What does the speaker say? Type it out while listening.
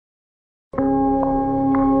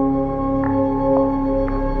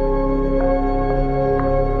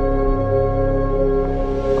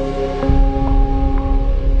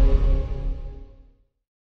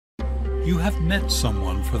met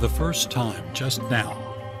someone for the first time just now,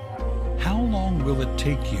 how long will it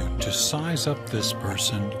take you to size up this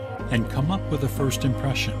person and come up with a first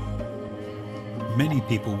impression? Many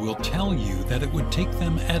people will tell you that it would take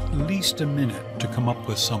them at least a minute to come up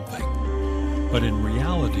with something, but in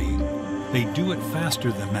reality, they do it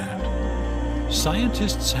faster than that.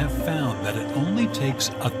 Scientists have found that it only takes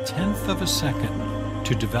 1/10 of a second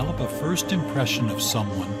to develop a first impression of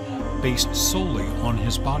someone based solely on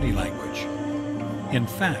his body language. In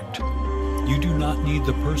fact, you do not need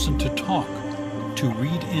the person to talk to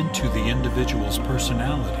read into the individual's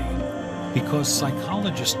personality, because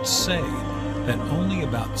psychologists say that only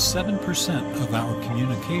about 7% of our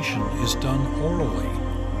communication is done orally.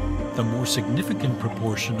 The more significant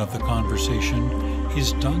proportion of the conversation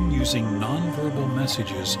is done using nonverbal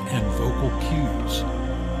messages and vocal cues.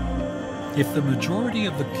 If the majority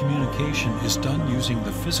of the communication is done using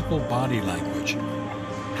the physical body language,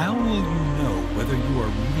 how will you know whether you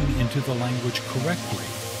are reading into the language correctly?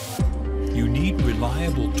 You need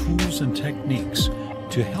reliable tools and techniques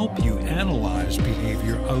to help you analyze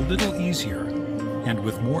behavior a little easier and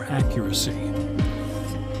with more accuracy.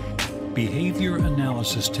 Behavior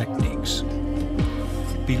analysis techniques.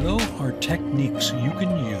 Below are techniques you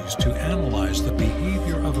can use to analyze the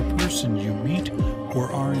behavior of a person you meet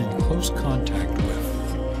or are in close contact with.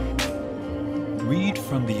 Read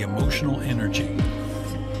from the emotional energy.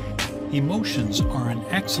 Emotions are an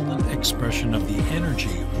excellent expression of the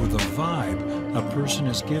energy or the vibe a person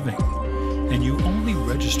is giving, and you only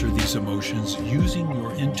register these emotions using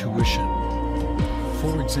your intuition.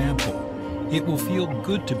 For example, it will feel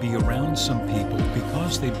good to be around some people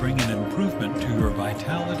because they bring an improvement to your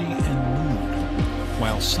vitality and mood,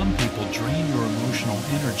 while some people drain your emotional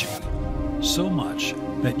energy so much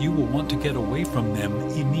that you will want to get away from them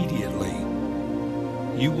immediately.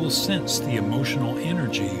 You will sense the emotional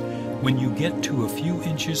energy when you get to a few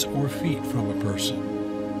inches or feet from a person.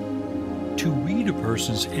 To read a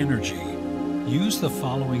person's energy, use the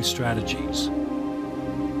following strategies.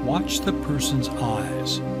 Watch the person's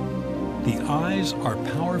eyes. The eyes are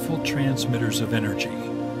powerful transmitters of energy.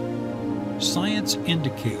 Science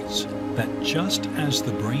indicates that just as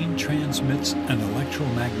the brain transmits an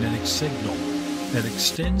electromagnetic signal that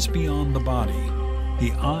extends beyond the body,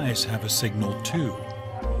 the eyes have a signal too.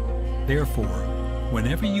 Therefore,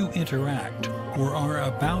 whenever you interact or are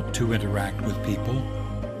about to interact with people,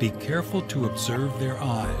 be careful to observe their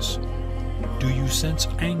eyes. Do you sense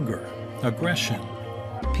anger, aggression,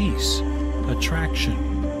 peace, attraction,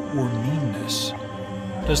 or meanness?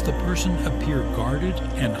 Does the person appear guarded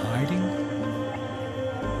and hiding?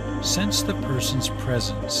 Sense the person's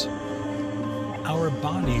presence. Our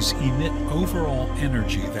bodies emit overall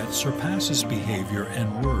energy that surpasses behavior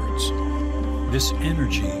and words. This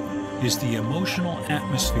energy is the emotional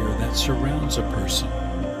atmosphere that surrounds a person.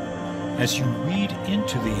 As you read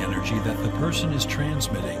into the energy that the person is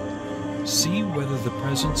transmitting, see whether the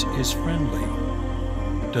presence is friendly.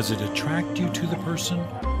 Does it attract you to the person,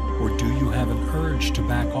 or do you have an urge to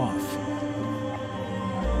back off?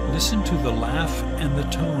 Listen to the laugh and the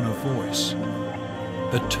tone of voice.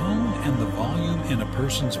 The tone and the volume in a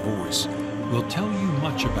person's voice will tell you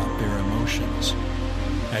much about their emotions.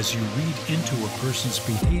 As you read into a person's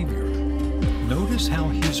behavior, notice how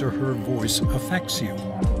his or her voice affects you.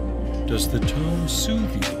 Does the tone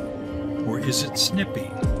soothe you, or is it snippy,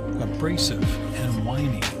 abrasive, and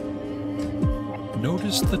whiny?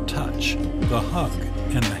 Notice the touch, the hug,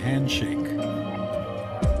 and the handshake.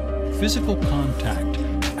 Physical contact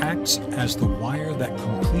acts as the wire that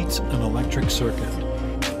completes an electric circuit.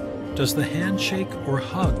 Does the handshake or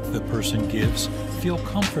hug the person gives feel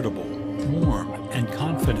comfortable, warm, and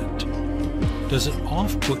confident? Does it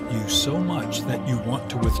off-put you so much that you want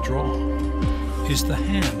to withdraw? Is the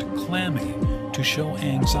hand clammy to show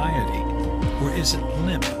anxiety, or is it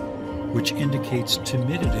limp, which indicates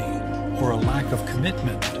timidity or a lack of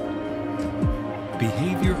commitment?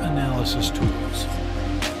 Behavior analysis tools.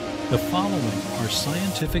 The following are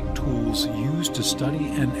scientific tools used to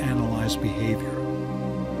study and analyze behavior.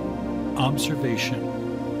 Observation.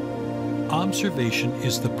 Observation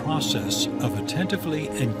is the process of attentively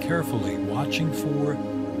and carefully watching for,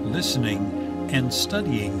 listening, and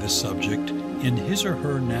studying the subject in his or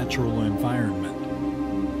her natural environment.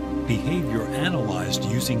 Behavior analyzed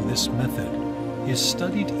using this method is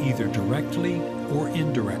studied either directly or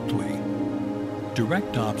indirectly.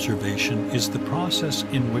 Direct observation is the process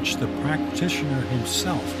in which the practitioner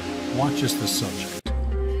himself watches the subject,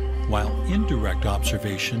 while indirect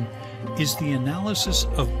observation is the analysis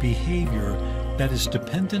of behavior that is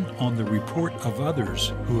dependent on the report of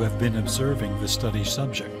others who have been observing the study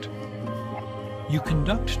subject. You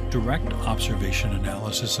conduct direct observation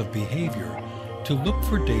analysis of behavior to look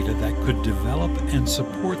for data that could develop and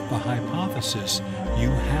support the hypothesis you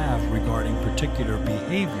have regarding particular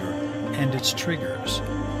behavior and its triggers.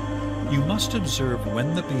 You must observe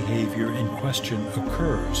when the behavior in question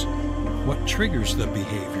occurs, what triggers the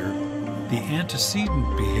behavior, the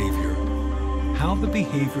antecedent behavior, how the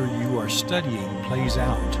behavior you are studying plays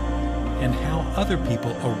out, and how other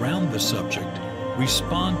people around the subject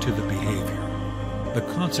respond to the behavior, the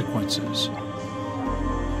consequences.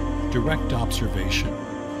 Direct observation.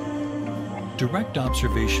 Direct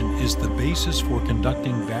observation is the basis for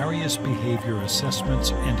conducting various behavior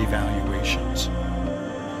assessments and evaluations.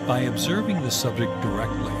 By observing the subject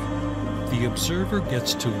directly, the observer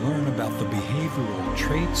gets to learn about the behavioral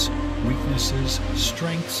traits, weaknesses,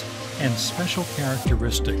 strengths, and special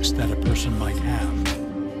characteristics that a person might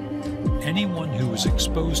have. Anyone who is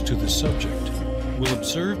exposed to the subject will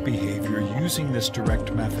observe behavior using this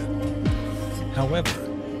direct method. However,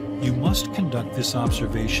 you must conduct this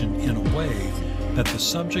observation in a way that the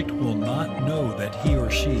subject will not know that he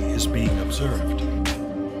or she is being observed.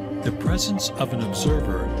 The presence of an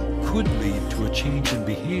observer could lead to a change in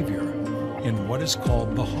behavior in what is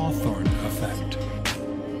called the Hawthorne effect.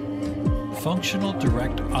 Functional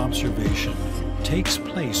direct observation takes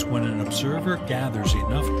place when an observer gathers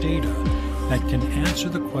enough data that can answer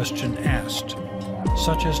the question asked,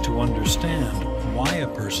 such as to understand why a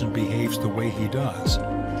person behaves the way he does,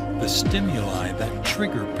 the stimuli that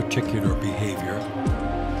trigger particular behavior,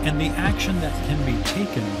 and the action that can be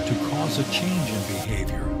taken to cause a change in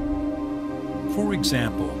behavior. For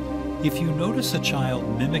example, if you notice a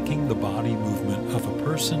child mimicking the body movement of a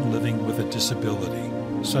person living with a disability,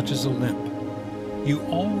 such as a limp, you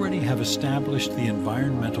already have established the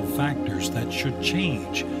environmental factors that should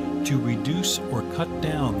change to reduce or cut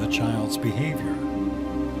down the child's behavior.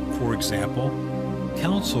 For example,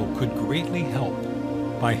 counsel could greatly help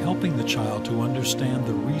by helping the child to understand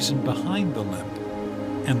the reason behind the limp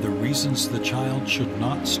and the reasons the child should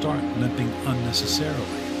not start limping unnecessarily.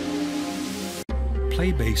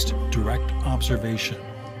 Play-based direct observation.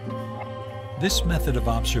 This method of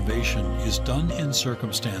observation is done in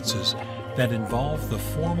circumstances that involve the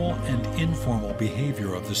formal and informal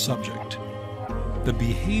behavior of the subject. The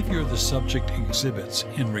behavior the subject exhibits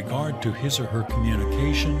in regard to his or her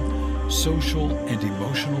communication, social, and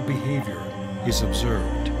emotional behavior is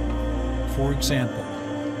observed. For example,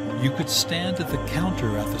 you could stand at the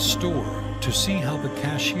counter at the store to see how the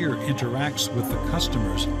cashier interacts with the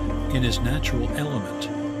customers in his natural element.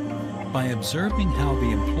 By observing how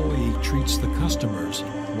the employee treats the customers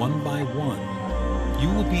one by one, you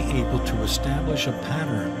will be able to establish a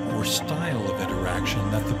pattern or style of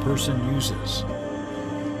interaction that the person uses.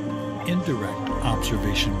 Indirect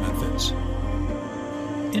observation methods.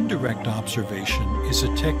 Indirect observation is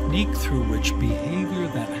a technique through which behavior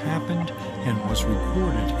that happened and was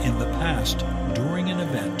recorded in the past during an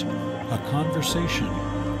event, a conversation,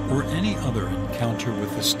 or any other encounter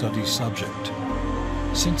with the study subject.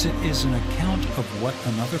 Since it is an account of what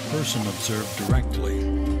another person observed directly,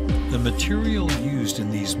 the material used in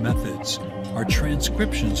these methods are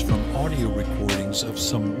transcriptions from audio recordings of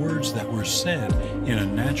some words that were said in a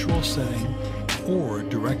natural setting or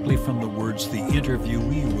directly from the words the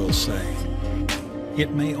interviewee will say.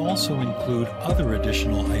 It may also include other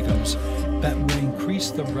additional items that would increase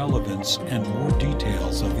the relevance and more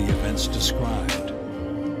details of the events described.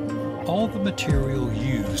 All the material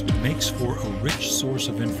used makes for a rich source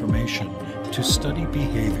of information to study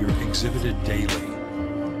behavior exhibited daily.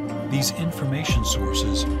 These information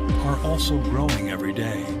sources are also growing every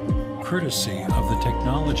day, courtesy of the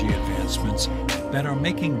technology advancements that are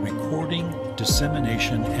making recording,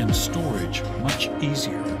 dissemination, and storage much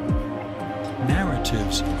easier.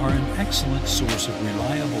 Narratives are an excellent source of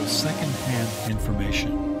reliable second-hand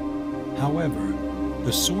information. However,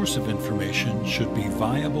 the source of information should be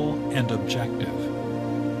viable and objective.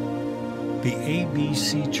 The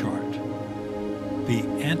ABC chart. The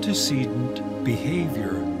antecedent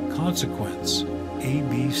behavior consequence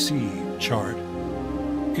ABC chart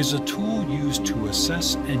is a tool used to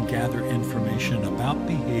assess and gather information about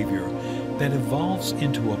behavior that evolves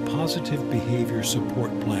into a positive behavior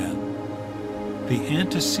support plan. The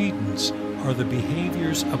antecedents are the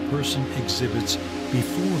behaviors a person exhibits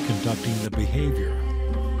before conducting the behavior.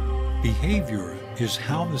 Behavior is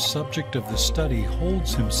how the subject of the study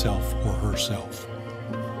holds himself or herself.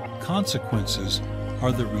 Consequences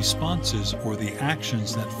are the responses or the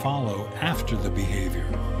actions that follow after the behavior.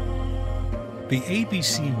 The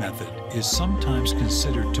ABC method is sometimes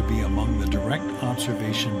considered to be among the direct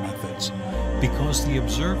observation methods because the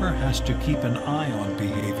observer has to keep an eye on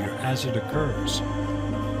behavior as it occurs.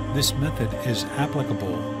 This method is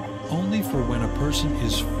applicable only for when a person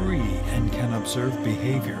is free and can observe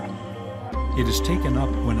behavior. It is taken up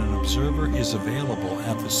when an observer is available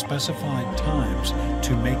at the specified times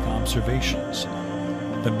to make observations.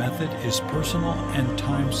 The method is personal and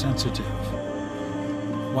time-sensitive.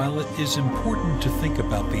 While it is important to think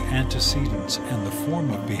about the antecedents and the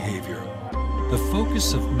form of behavior, the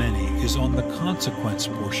focus of many is on the consequence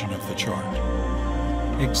portion of the chart.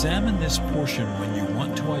 Examine this portion when you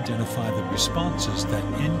want to identify the responses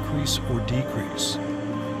that increase or decrease.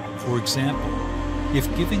 For example, if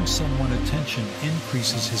giving someone attention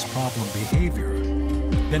increases his problem behavior,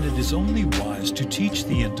 then it is only wise to teach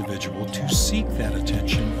the individual to seek that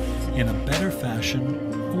attention in a better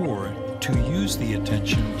fashion or to use the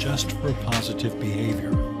attention just for positive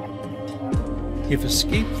behavior. If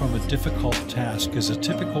escape from a difficult task is a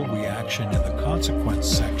typical reaction in the consequence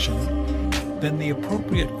section, then the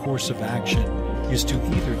appropriate course of action is to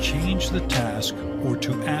either change the task or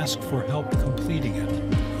to ask for help completing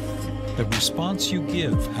it. The response you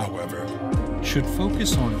give, however, should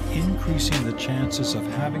focus on increasing the chances of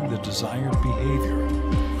having the desired behavior,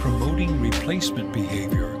 promoting replacement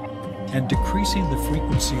behavior, and decreasing the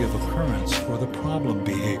frequency of occurrence for the problem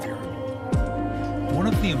behavior. One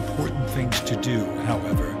of the important things to do,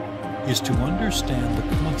 however, is to understand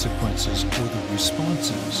the consequences or the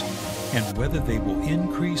responses and whether they will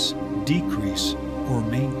increase, decrease, or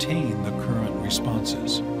maintain the current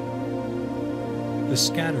responses. The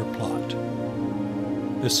scatter plot.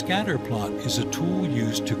 The scatter plot is a tool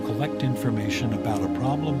used to collect information about a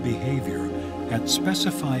problem behavior at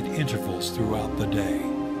specified intervals throughout the day.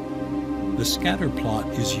 The scatter plot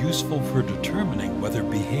is useful for determining whether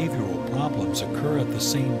behavioral problems occur at the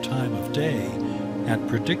same time of day, at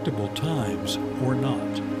predictable times, or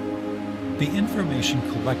not. The information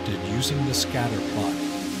collected using the scatter plot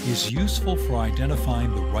is useful for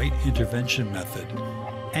identifying the right intervention method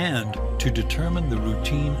and to determine the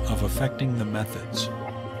routine of affecting the methods.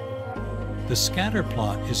 The scatter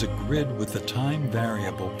plot is a grid with the time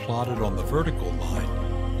variable plotted on the vertical line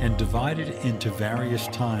and divided into various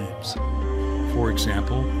times. For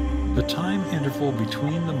example, the time interval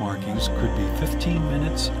between the markings could be 15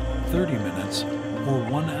 minutes, 30 minutes, or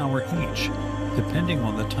 1 hour each, depending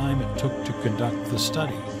on the time it took to conduct the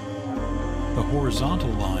study. The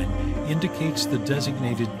horizontal line indicates the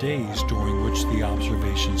designated days during which the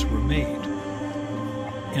observations were made.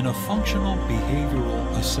 In a functional behavioral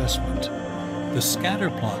assessment, the scatter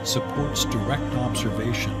plot supports direct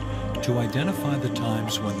observation to identify the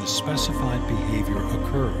times when the specified behavior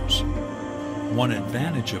occurs. One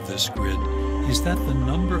advantage of this grid is that the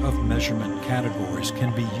number of measurement categories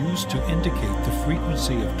can be used to indicate the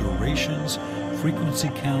frequency of durations, frequency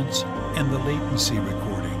counts, and the latency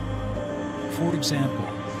recording. For example,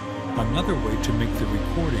 another way to make the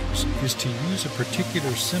recordings is to use a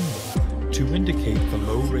particular symbol to indicate the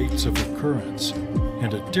low rates of occurrence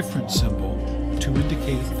and a different symbol to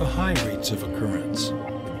indicate the high rates of occurrence.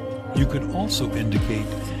 You could also indicate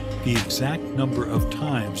the exact number of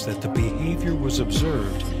times that the behavior was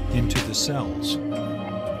observed into the cells.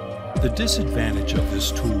 The disadvantage of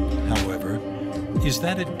this tool, however, is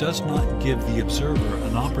that it does not give the observer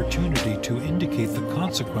an opportunity to indicate the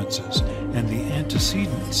consequences and the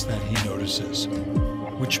antecedents that he notices,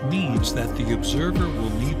 which means that the observer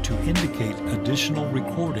will need to indicate additional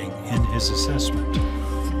recording in his assessment.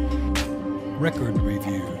 Record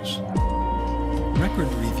reviews.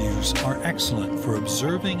 Record reviews are excellent for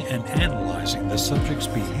observing and analyzing the subject's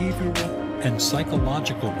behavioral and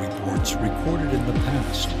psychological reports recorded in the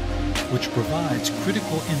past, which provides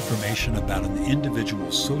critical information about an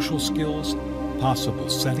individual's social skills, possible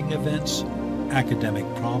setting events, academic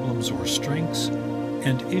problems or strengths,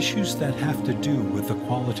 and issues that have to do with the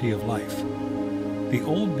quality of life. The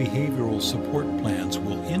old behavioral support plans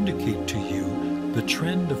will indicate to you the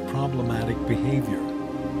trend of problematic behavior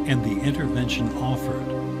and the intervention offered,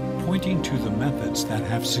 pointing to the methods that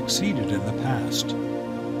have succeeded in the past.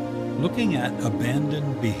 Looking at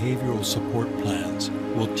abandoned behavioral support plans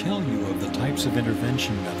will tell you of the types of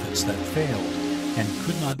intervention methods that failed and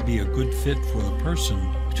could not be a good fit for the person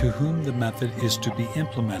to whom the method is to be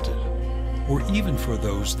implemented, or even for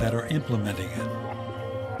those that are implementing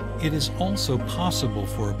it. It is also possible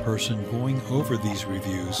for a person going over these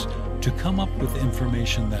reviews to come up with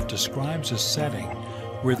information that describes a setting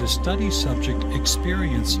where the study subject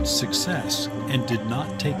experienced success and did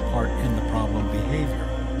not take part in the problem behavior.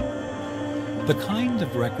 The kind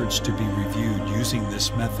of records to be reviewed using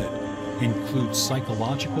this method include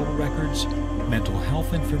psychological records, mental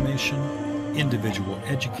health information, individual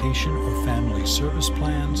education or family service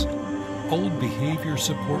plans, old behavior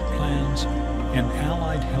support plans, and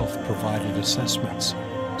allied health provided assessments,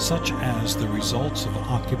 such as the results of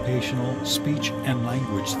occupational, speech, and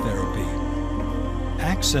language therapy.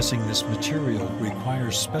 Accessing this material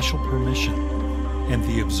requires special permission, and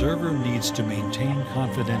the observer needs to maintain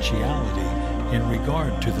confidentiality in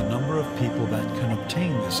regard to the number of people that can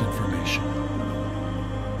obtain this information.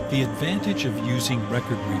 The advantage of using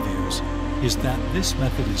record reviews is that this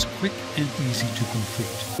method is quick and easy to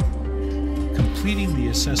complete. Completing the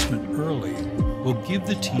assessment early will give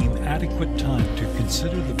the team adequate time to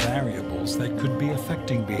consider the variables that could be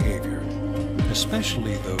affecting behavior,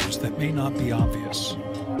 especially those that may not be obvious.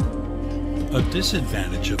 A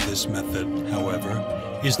disadvantage of this method,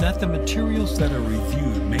 however, is that the materials that are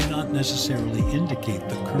reviewed may not necessarily indicate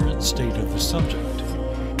the current state of the subject.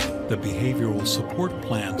 The behavioral support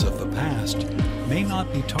plans of the past may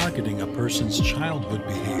not be targeting a person's childhood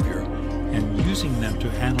behavior, and using them to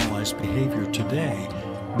analyze behavior today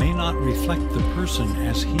may not reflect the person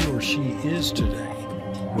as he or she is today,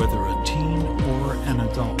 whether a teen or an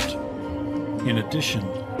adult. In addition,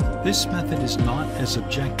 this method is not as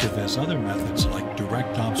objective as other methods like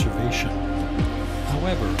direct observation.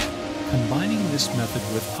 However, combining this method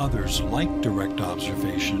with others like direct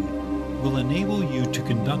observation will enable you to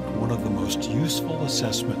conduct one of the most useful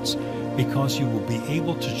assessments because you will be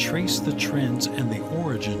able to trace the trends and the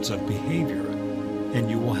origins of behavior, and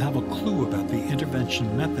you will have a clue about the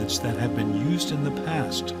intervention methods that have been used in the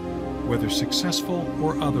past, whether successful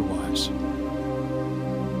or otherwise.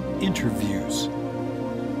 Interviews.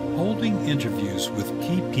 Holding interviews with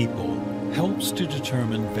key people helps to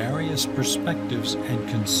determine various perspectives and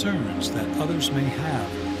concerns that others may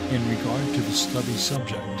have in regard to the study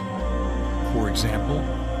subject. For example,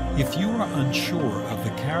 if you are unsure of the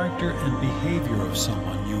character and behavior of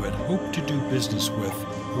someone you had hoped to do business with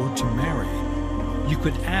or to marry, you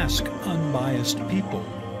could ask unbiased people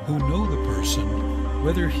who know the person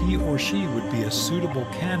whether he or she would be a suitable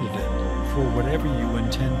candidate for whatever you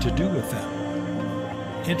intend to do with them.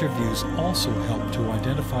 Interviews also help to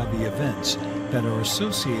identify the events that are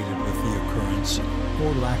associated with the occurrence,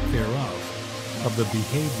 or lack thereof, of the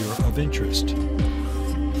behavior of interest.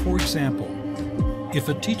 For example, if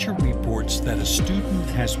a teacher reports that a student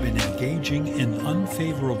has been engaging in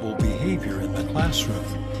unfavorable behavior in the classroom,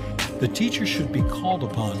 the teacher should be called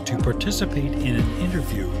upon to participate in an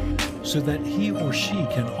interview so that he or she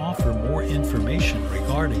can offer more information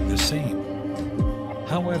regarding the same.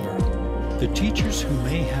 However, the teachers who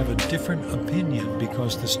may have a different opinion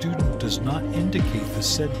because the student does not indicate the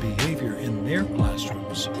said behavior in their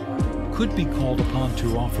classrooms could be called upon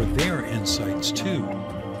to offer their insights too.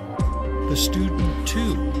 The student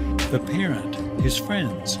too, the parent, his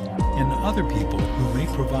friends, and other people who may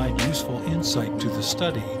provide useful insight to the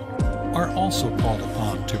study are also called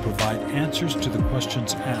upon to provide answers to the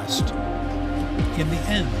questions asked. In the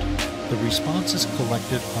end, the responses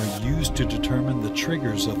collected are used to determine the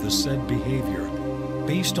triggers of the said behavior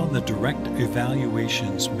based on the direct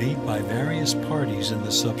evaluations made by various parties in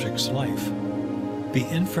the subject's life. The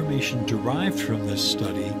information derived from this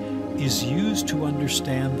study is used to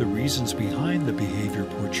understand the reasons behind the behavior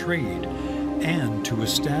portrayed and to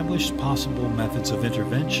establish possible methods of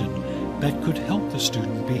intervention that could help the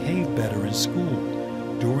student behave better in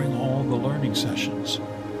school during all the learning sessions.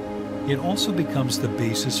 It also becomes the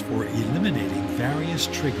basis for eliminating various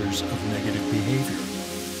triggers of negative behavior.